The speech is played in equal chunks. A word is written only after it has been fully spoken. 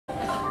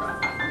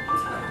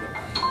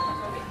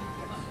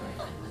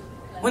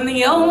when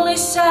the only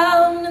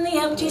sound in the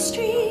empty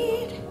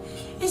street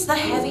is the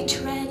heavy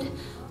tread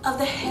of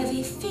the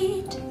heavy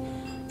feet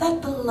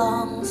that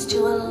belongs to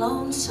a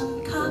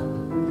lonesome cop.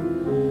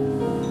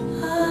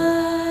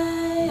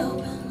 I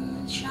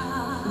open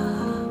shop.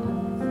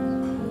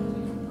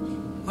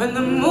 When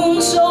the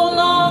moon so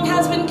long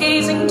has been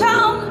gazing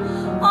down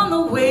on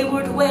the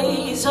wayward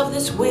ways of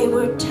this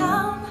wayward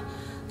town,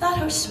 that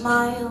her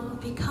smile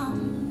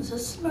becomes a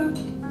smirk,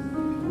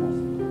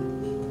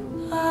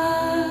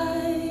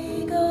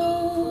 I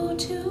go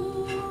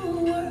to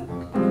work.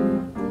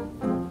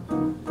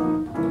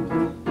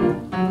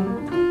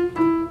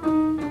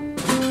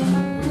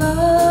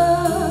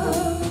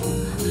 Love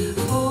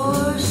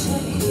for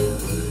sale,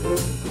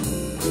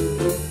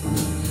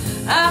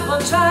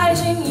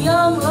 appetizing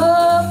young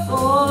love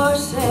for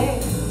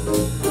sale.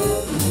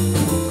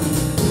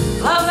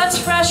 Love that's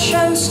fresh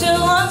and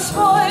still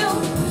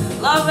unspoiled,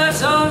 love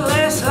that's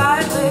only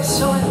slightly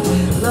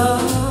soiled.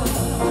 Love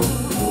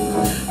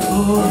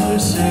for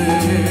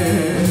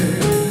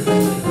sale.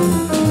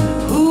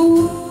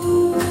 Who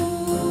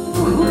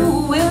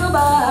will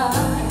buy?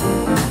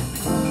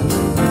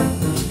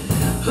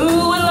 Who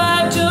would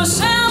like to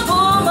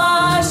sample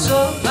my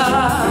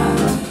supply?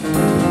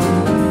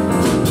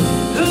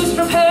 Who's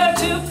prepared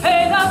to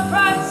pay the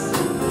price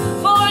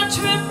for a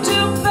trip to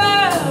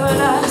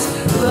paradise?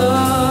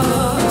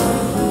 Love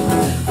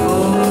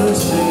for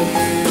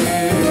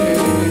sale.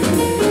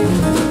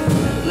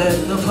 Let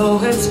the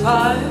poets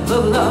pipe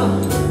of love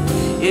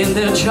in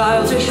their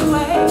childish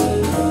way.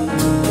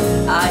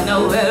 I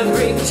know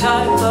every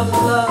type of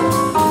love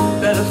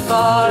better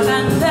far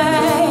than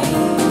they.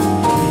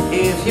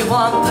 If you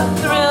want the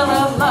thrill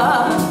of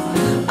love,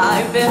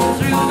 I've been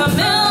through the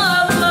mill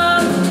of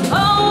love.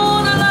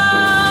 Old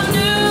love,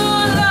 new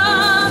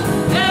love,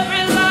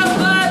 every love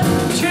but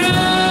true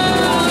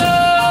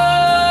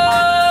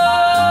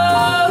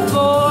love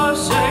for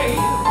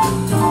sale.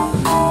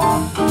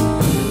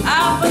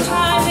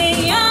 Appetizing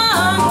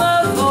young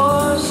love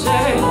for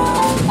sale.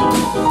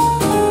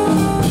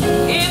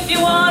 If you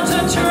want to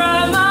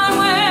try my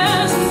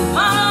wares,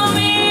 follow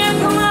me and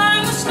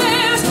climb the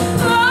stairs.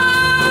 Love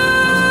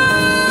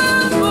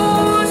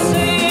for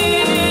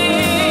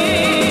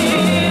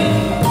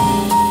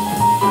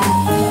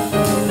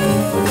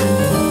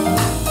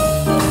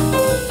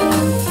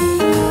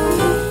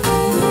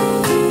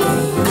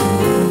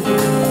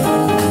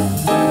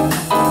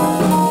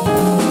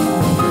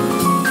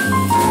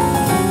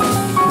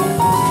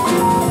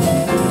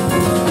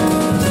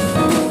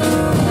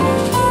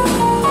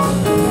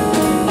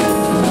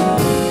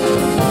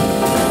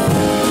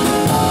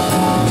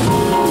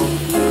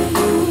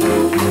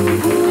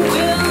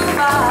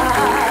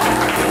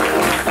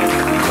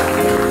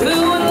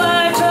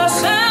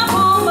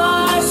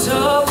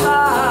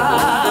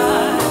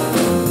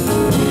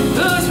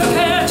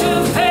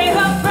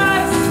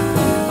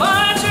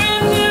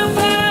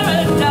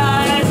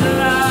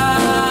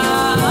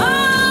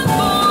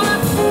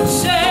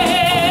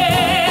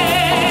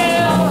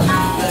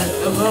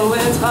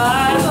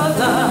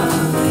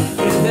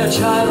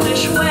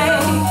childish way.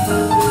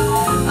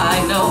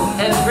 I know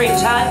every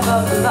type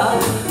of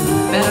love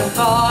better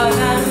far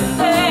than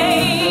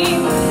they.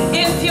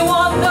 If you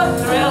want the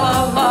thrill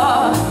of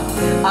love,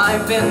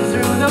 I've been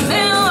through the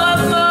mill